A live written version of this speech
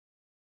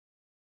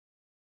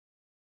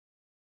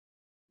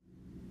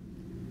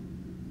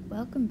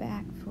welcome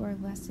back for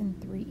lesson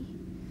 3.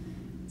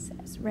 It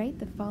says, write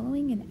the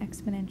following in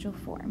exponential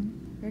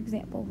form. For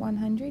example,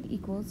 100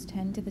 equals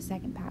 10 to the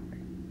second power.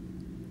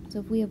 So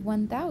if we have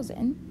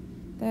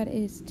 1,000, that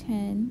is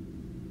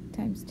 10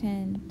 times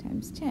 10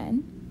 times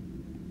 10,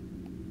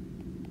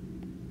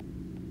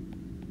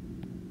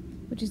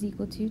 which is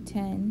equal to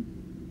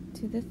 10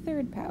 to the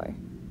third power.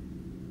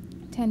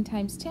 10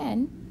 times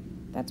 10,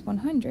 that's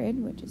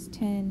 100, which is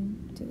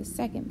 10 to the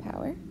second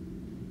power.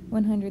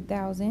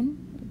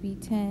 100,000 would be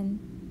 10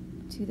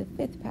 to the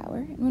fifth power.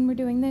 And when we're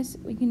doing this,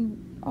 we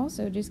can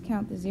also just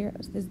count the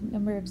zeros. The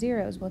number of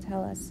zeros will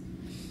tell us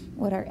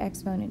what our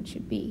exponent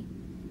should be.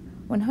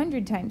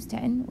 100 times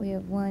 10, we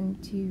have 1,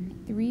 2,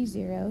 3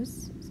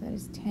 zeros, so that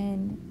is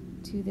 10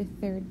 to the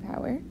third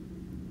power.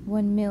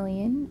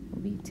 1,000,000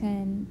 will be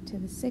 10 to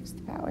the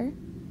sixth power.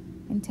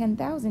 And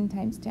 10,000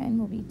 times 10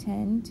 will be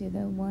 10 to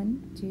the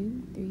 1,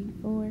 2, 3,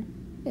 4,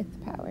 fifth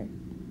power.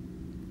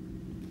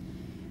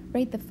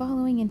 Write the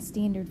following in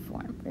standard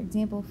form. For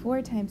example,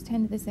 4 times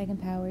 10 to the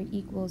second power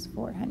equals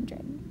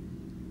 400.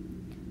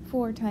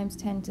 4 times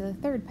 10 to the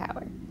third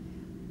power.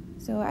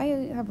 So I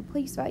have a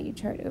place value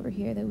chart over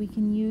here that we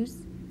can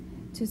use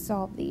to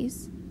solve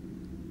these.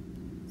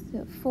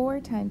 So 4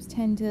 times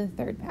 10 to the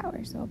third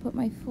power. So I'll put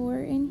my 4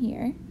 in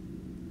here.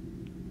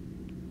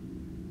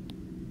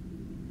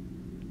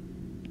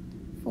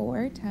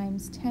 4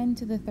 times 10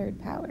 to the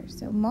third power.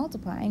 So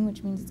multiplying,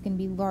 which means it's going to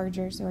be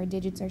larger, so our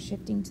digits are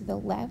shifting to the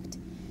left,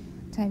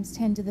 times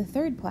 10 to the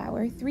third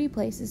power, 3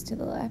 places to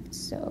the left,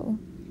 so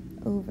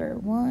over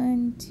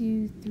 1,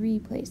 2, 3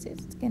 places.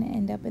 It's going to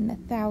end up in the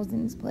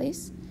thousands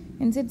place.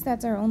 And since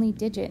that's our only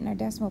digit and our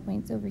decimal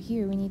point's over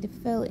here, we need to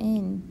fill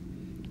in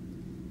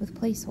with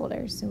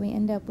placeholders. So we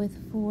end up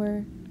with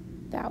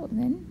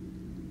 4,000.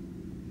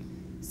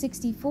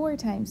 64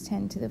 times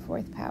 10 to the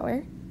fourth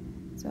power.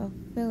 So I'll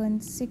fill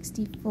in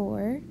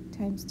 64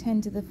 times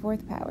 10 to the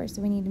fourth power.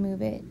 So we need to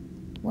move it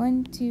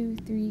 1, 2,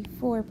 3,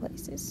 4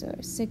 places. So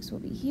 6 will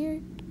be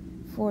here,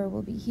 4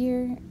 will be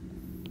here.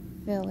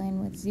 Fill in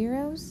with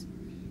zeros.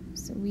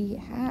 So we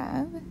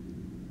have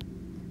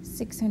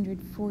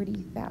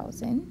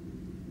 640,000.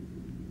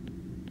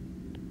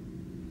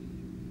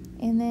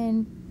 And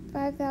then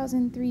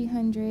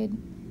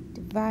 5,300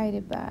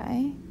 divided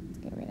by, let's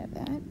get rid of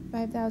that,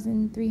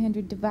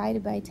 5,300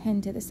 divided by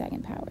 10 to the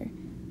second power.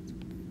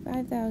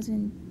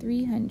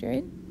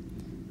 5,300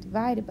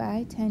 divided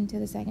by 10 to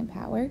the second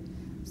power.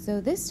 So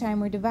this time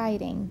we're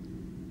dividing.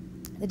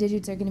 The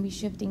digits are going to be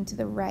shifting to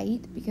the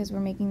right because we're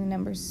making the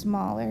numbers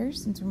smaller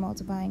since we're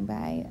multiplying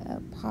by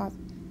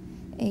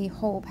a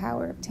whole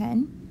power of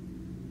 10.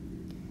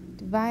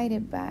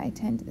 Divided by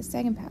 10 to the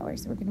second power.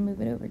 So we're going to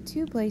move it over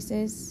 2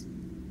 places.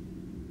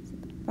 So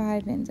the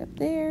 5 ends up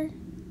there.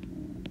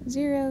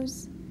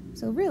 Zeros.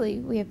 So really,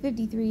 we have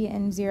 53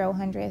 and 0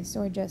 hundredths,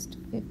 or just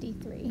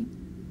 53.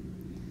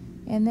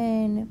 And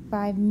then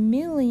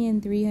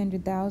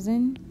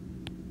 5,300,000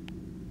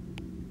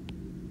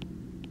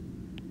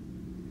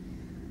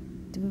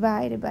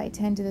 divided by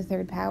 10 to the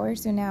third power.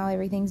 So now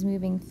everything's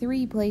moving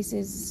 3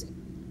 places.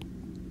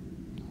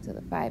 So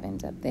the 5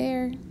 ends up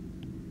there.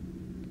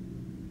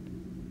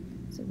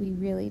 So we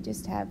really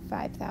just have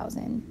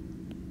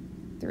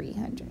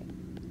 5,300.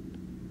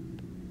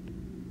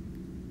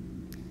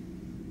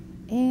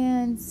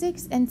 And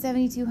 6 and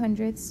 72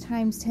 hundredths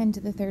times 10 to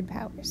the third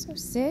power. So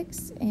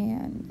 6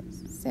 and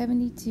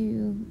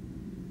 72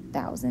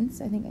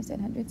 thousandths, I think I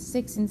said hundredths,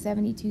 6 and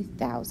 72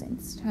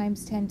 thousandths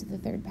times 10 to the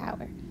third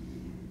power.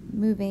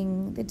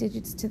 Moving the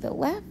digits to the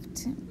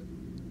left,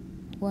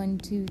 1,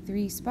 2,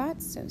 3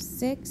 spots, so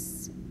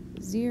 6,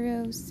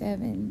 0,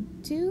 7,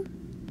 2.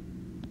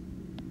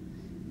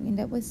 We end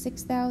up with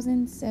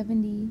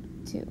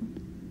 6,072.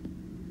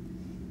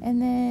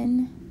 And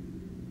then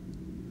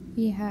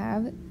we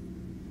have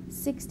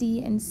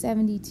 60 and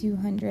 72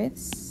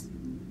 hundredths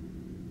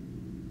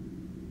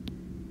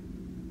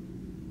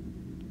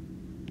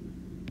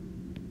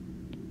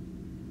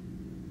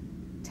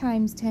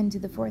times 10 to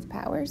the fourth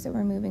power. So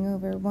we're moving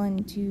over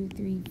 1, 2,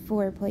 3,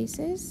 4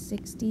 places.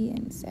 60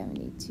 and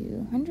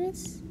 72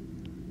 hundredths.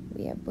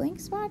 We have blank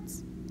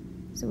spots,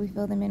 so we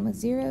fill them in with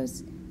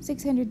zeros.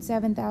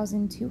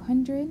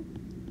 607,200.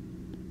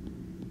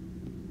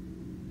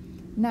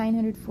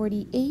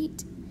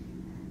 948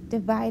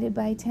 divided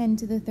by 10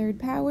 to the third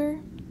power.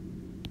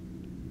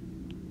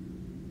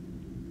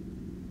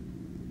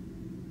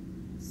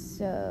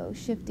 So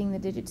shifting the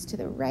digits to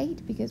the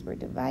right because we're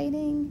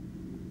dividing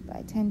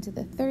by 10 to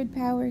the third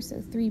power,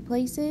 so 3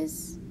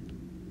 places.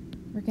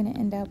 We're going to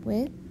end up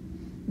with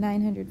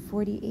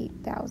 948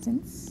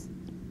 thousandths.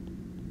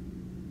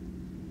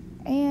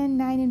 And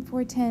 9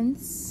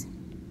 4/10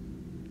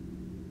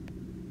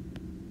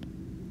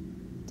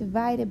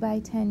 divided by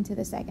 10 to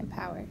the second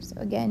power. So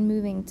again,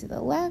 moving to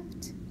the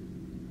left,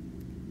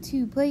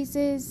 2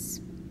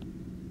 places.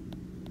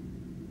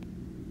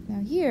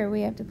 Now here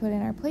we have to put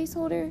in our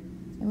placeholder,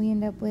 and we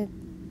end up with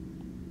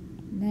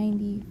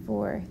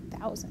 94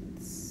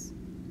 thousandths.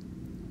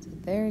 So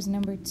there's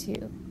number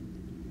 2.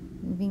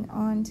 Moving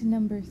on to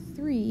number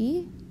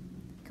 3,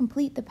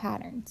 complete the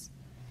patterns.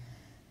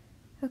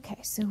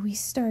 Okay, so we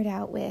start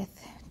out with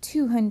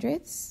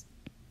 2/100ths,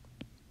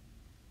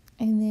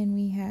 and then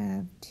we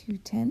have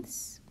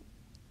 2/10ths,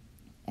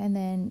 and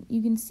then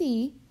you can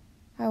see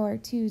how our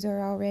 2's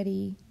are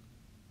already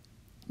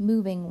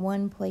moving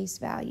one place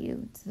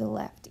value to the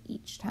left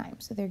each time.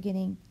 So they're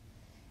getting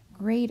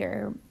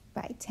greater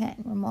by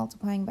 10. We're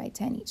multiplying by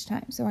 10 each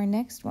time. So our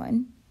next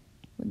one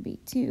would be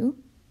 2,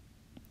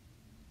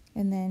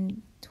 and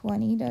then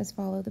 20 does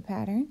follow the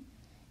pattern,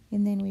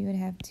 and then we would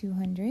have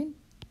 200,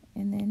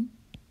 and then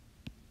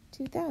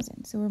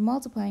 2,000. So we're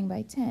multiplying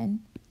by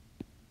 10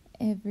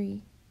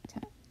 every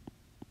time.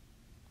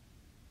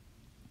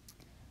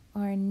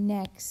 Our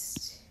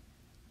next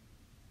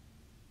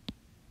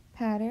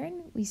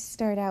pattern, we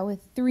start out with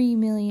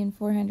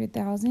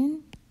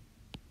 3,400,000,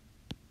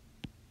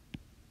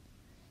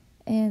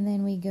 and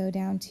then we go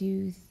down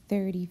to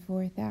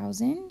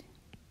 34,000,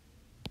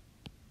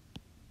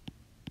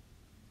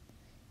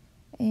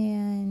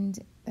 and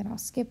then I'll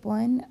skip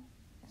one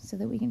so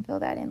that we can fill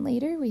that in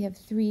later. We have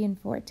 3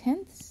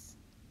 4/10ths.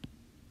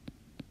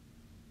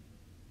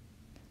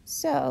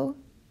 So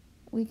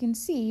we can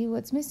see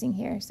what's missing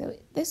here. So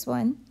this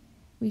one,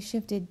 we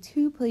shifted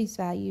 2 place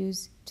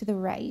values to the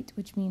right,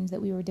 which means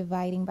that we were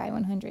dividing by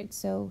 100.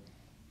 So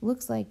it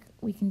looks like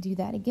we can do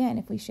that again.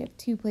 If we shift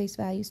 2 place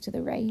values to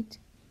the right,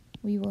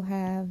 we will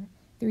have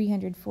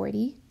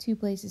 340, 2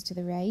 places to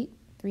the right,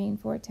 3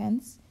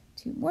 4/10ths.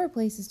 2 more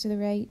places to the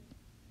right,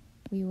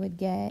 we would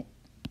get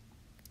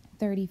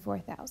 34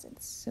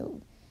 thousandths.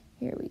 So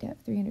here we'd have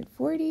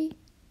 340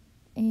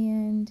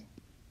 and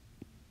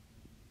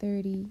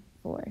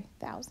 34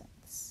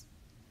 thousandths.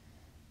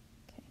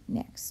 Okay,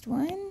 next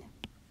one.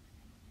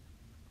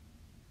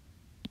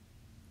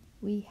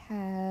 We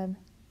have,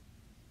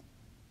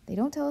 they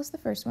don't tell us the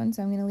first one,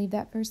 so I'm going to leave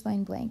that first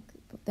line blank.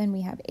 But then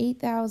we have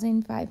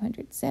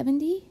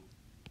 8,570.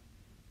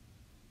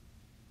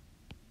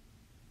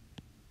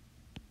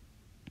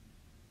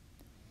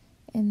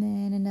 And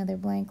then another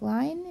blank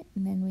line,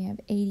 and then we have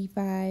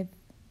 85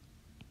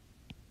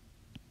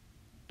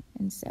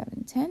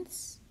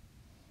 7/10ths,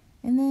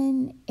 and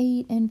then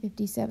 8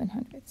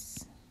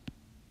 57/100ths.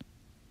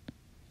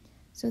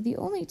 So the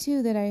only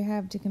 2 that I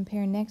have to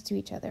compare next to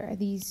each other are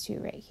these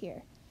 2 right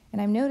here.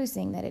 And I'm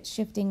noticing that it's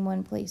shifting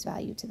one place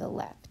value to the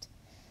left.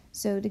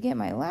 So to get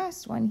my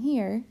last one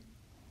here,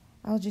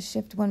 I'll just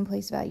shift one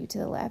place value to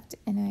the left,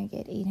 and I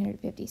get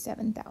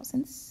 857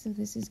 thousandths. So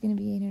this is going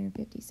to be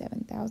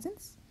 857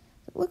 thousandths.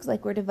 It looks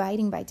like we're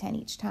dividing by 10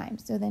 each time.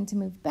 So then to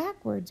move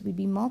backwards, we'd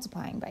be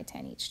multiplying by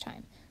 10 each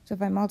time. So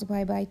if I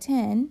multiply by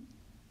 10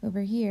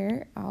 over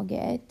here, I'll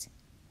get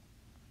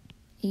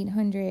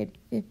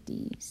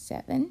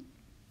 857.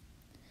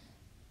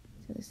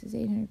 So this is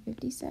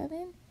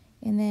 857.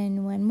 And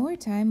then one more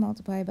time,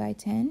 multiply by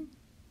 10,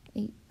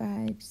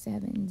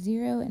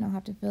 8570. And I'll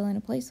have to fill in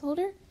a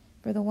placeholder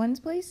for the ones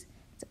place.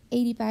 So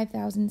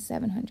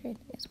 85,700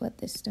 is what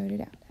this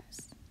started out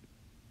as.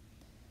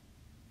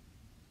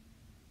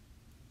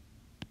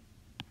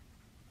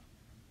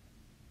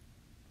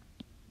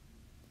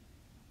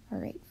 All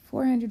right,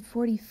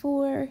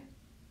 444,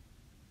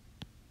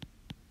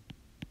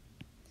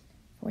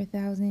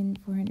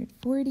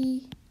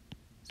 4,440,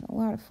 so a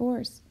lot of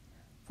 4s,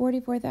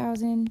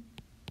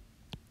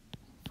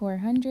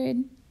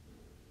 44,400.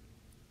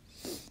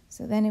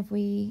 So then if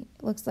we,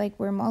 it looks like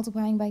we're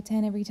multiplying by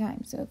 10 every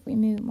time. So if we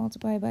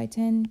multiply by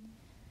 10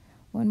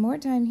 one more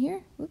time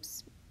here,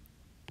 whoops,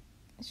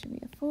 it should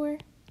be a 4.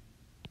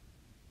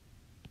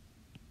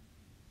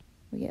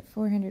 We get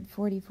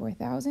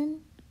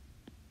 444,000.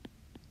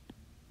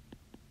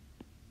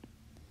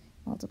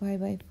 Multiply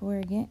by 4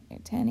 again, or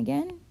 10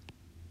 again.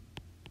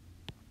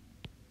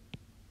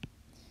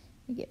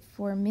 We get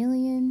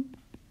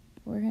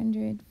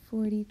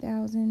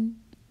 4,440,000.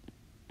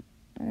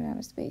 Running out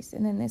of space.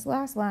 And then this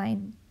last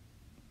line,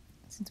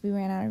 since we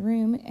ran out of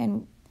room,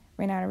 and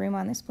ran out of room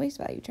on this place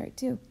value chart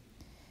too,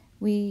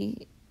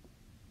 we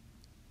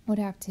would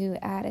have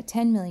to add a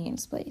 10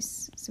 millionths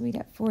place. So we'd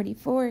have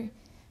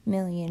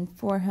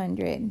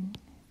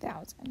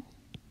 44,400,000.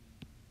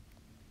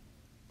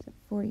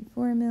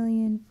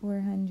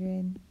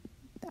 44,400,000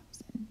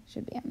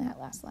 should be on that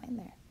last line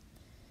there.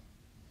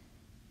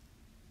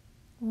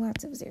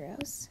 Lots of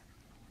zeros.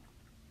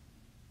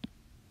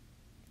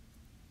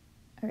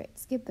 All right,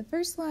 skip the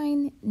first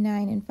line,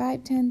 9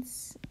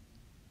 5/10ths.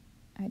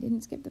 I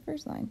didn't skip the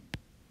first line.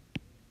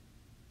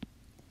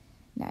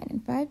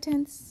 9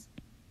 5/10ths,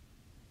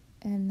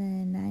 and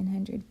then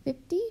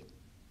 950,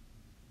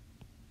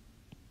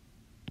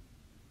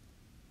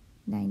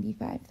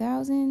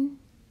 95,000.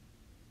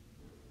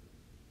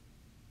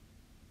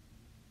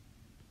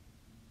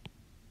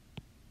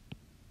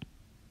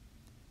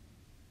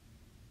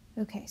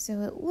 Okay,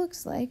 so it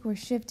looks like we're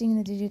shifting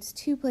the digits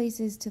 2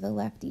 places to the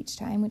left each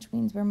time, which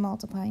means we're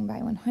multiplying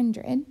by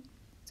 100.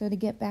 So to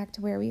get back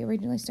to where we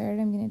originally started,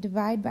 I'm going to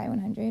divide by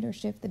 100, or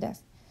shift the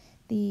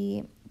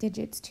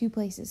digits 2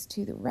 places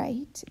to the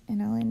right,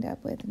 and I'll end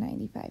up with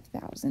 95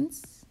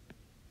 thousandths.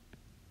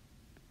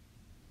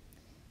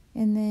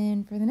 And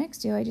then for the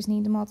next 2, I just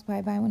need to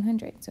multiply by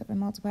 100. So if I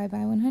multiply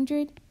by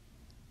 100,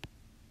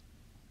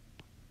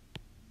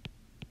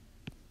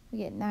 we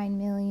get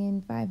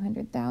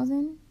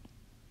 9,500,000.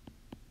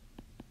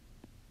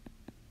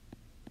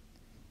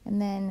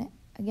 And then,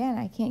 again,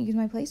 I can't use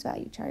my place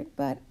value chart,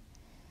 but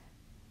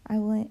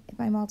if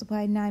I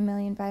multiplied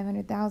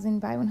 9,500,000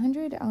 by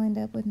 100, I'll end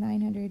up with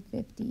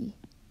 950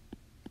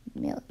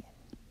 million.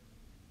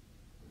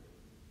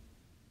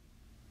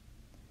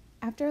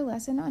 After a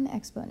lesson on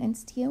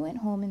exponents, Tia went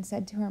home and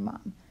said to her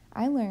mom,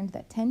 "I learned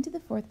that 10 to the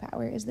fourth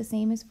power is the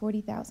same as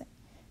 40,000.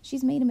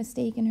 She's made a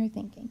mistake in her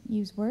thinking.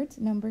 Use words,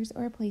 numbers,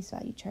 or a place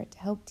value chart to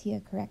help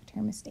Tia correct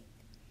her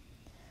mistake."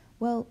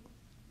 Well,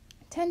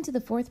 10 to the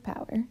fourth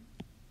power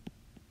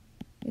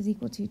is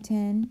equal to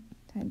 10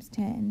 times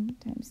 10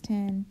 times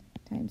 10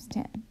 times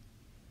 10.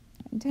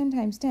 And 10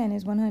 times 10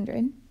 is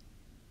 100.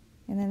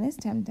 And then this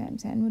 10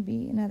 times 10 would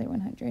be another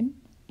 100.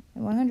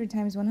 And 100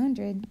 times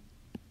 100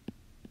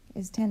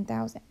 is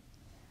 10,000.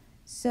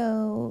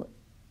 So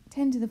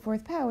 10 to the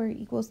fourth power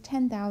equals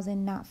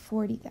 10,000, not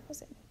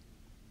 40,000.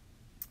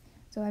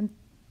 So I'm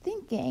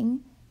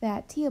thinking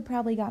that Tia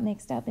probably got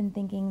mixed up in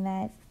thinking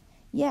that,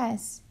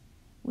 yes,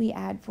 we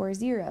add 4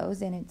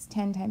 zeros and it's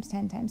 10 times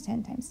 10 times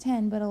 10 times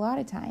 10, but a lot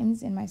of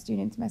times, and my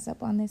students mess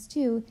up on this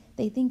too,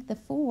 they think the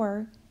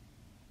 4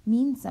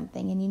 means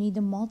something and you need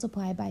to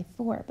multiply by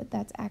 4, but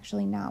that's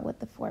actually not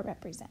what the 4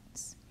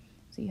 represents.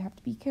 So you have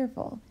to be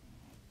careful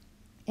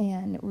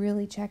and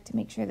really check to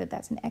make sure that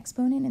that's an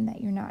exponent and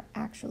that you're not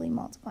actually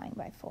multiplying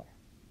by 4.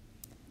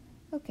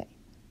 Okay,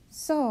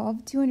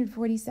 solve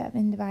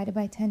 247 divided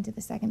by 10 to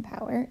the second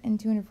power and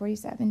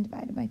 247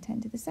 divided by 10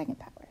 to the second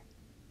power.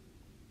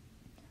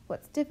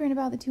 What's different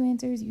about the two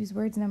answers? Use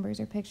words, numbers,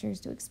 or pictures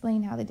to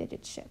explain how the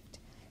digits shift.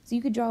 So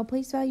you could draw a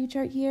place value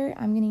chart here.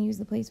 I'm going to use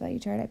the place value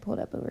chart I pulled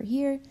up over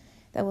here.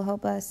 That will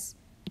help us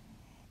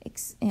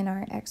in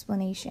our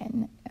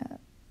explanation.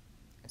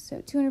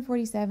 So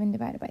 247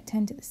 divided by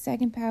 10 to the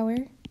second power.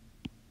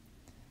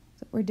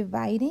 So we're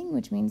dividing,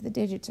 which means the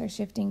digits are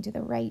shifting to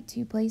the right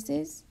 2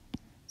 places.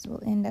 So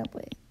we'll end up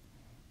with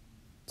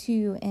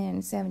 2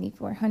 and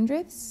 74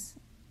 hundredths.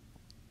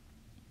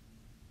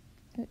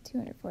 So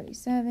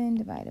 247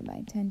 divided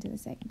by 10 to the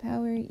second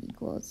power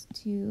equals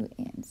 2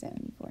 and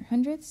 74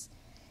 hundredths.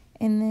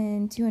 And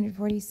then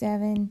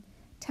 247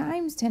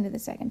 times 10 to the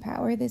second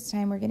power. This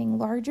time we're getting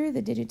larger.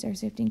 The digits are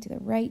shifting to the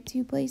right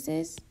 2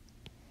 places.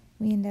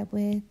 We end up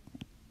with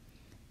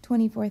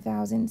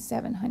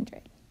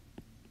 24,700.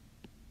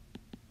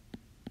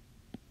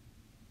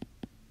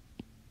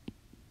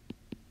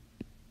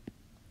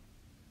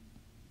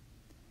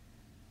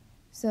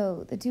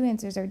 So the two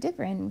answers are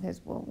different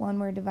because, well, one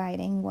we're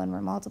dividing, one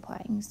we're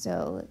multiplying.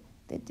 So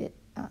the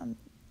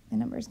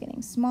number is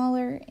getting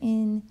smaller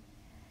in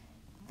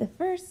the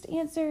first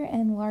answer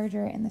and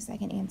larger in the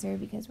second answer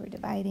because we're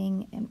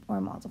dividing or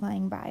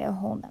multiplying by a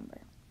whole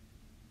number.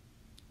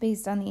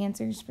 Based on the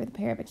answers for the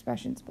pair of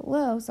expressions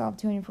below, solve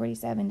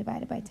 247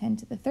 divided by 10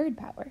 to the third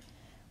power.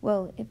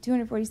 Well, if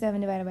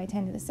 247 divided by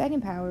 10 to the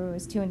second power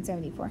was 2 and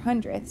 74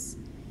 hundredths,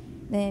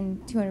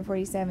 then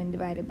 247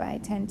 divided by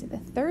 10 to the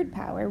third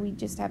power, we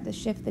just have to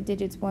shift the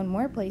digits one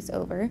more place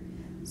over.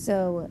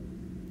 So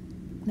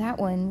that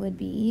one would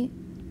be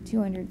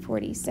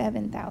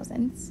 247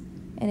 thousandths.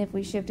 And if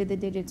we shifted the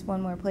digits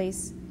one more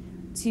place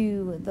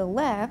to the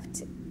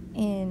left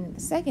in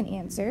the second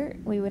answer,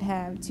 we would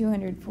have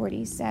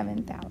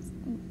 247 thousandths.